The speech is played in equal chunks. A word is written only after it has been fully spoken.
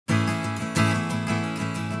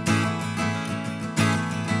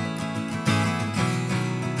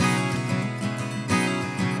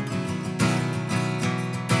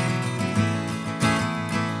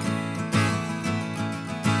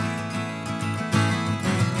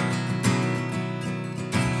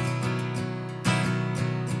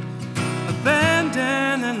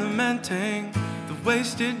lamenting the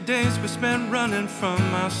wasted days we spent running from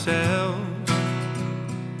ourselves.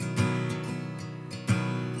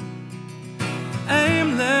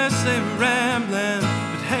 Aimlessly rambling,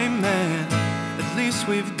 but hey man, at least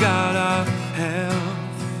we've got our health.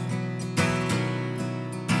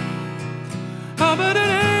 Oh, but it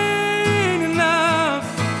ain't enough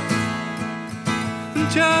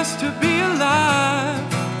just to be alive.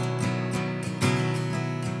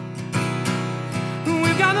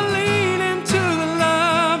 We've got to lean into the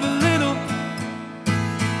love a little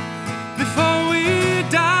before we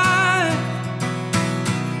die.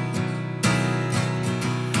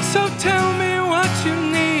 So tell me what you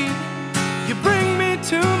need. You bring me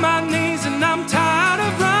to my knees, and I'm tired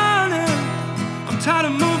of running. I'm tired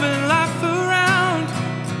of moving life around.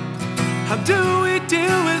 How do we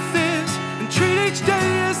deal with this and treat each day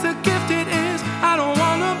as the gift it is? I don't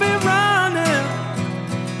wanna be running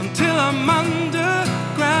until I'm underground.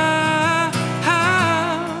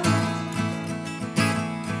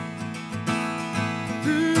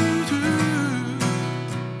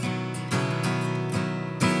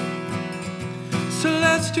 So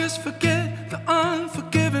let's just forget the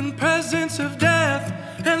unforgiving presence of death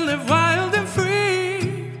and live wild and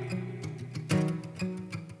free.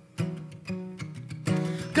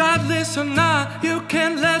 Godless or not, you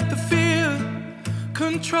can't let the fear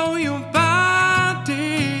control your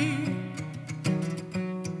body.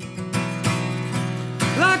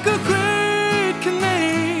 Like a great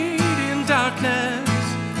Canadian darkness,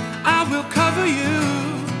 I will cover you.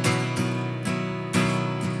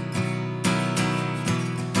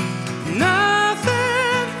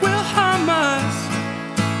 Nothing will harm us,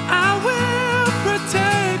 I will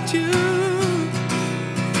protect you.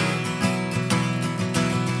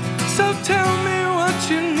 So tell me what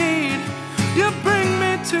you need. You bring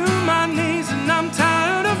me to my knees, and I'm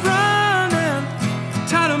tired of running,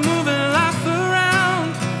 tired of moving life around.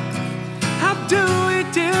 How do we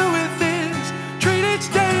deal with this? Treat each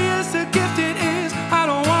day as the gift it is. I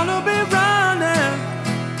don't wanna be running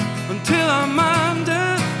until I'm underground.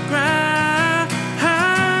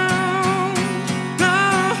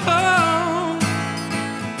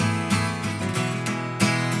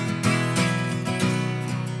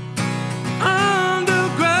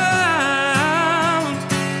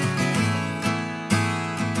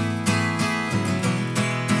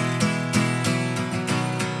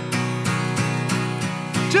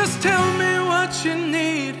 Just tell me what you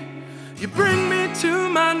need. You bring me to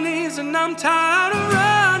my knees, and I'm tired of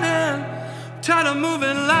running, tired of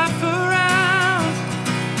moving life around.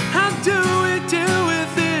 How do we deal with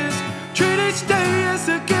this? Treat each day as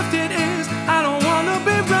the gift it is. I don't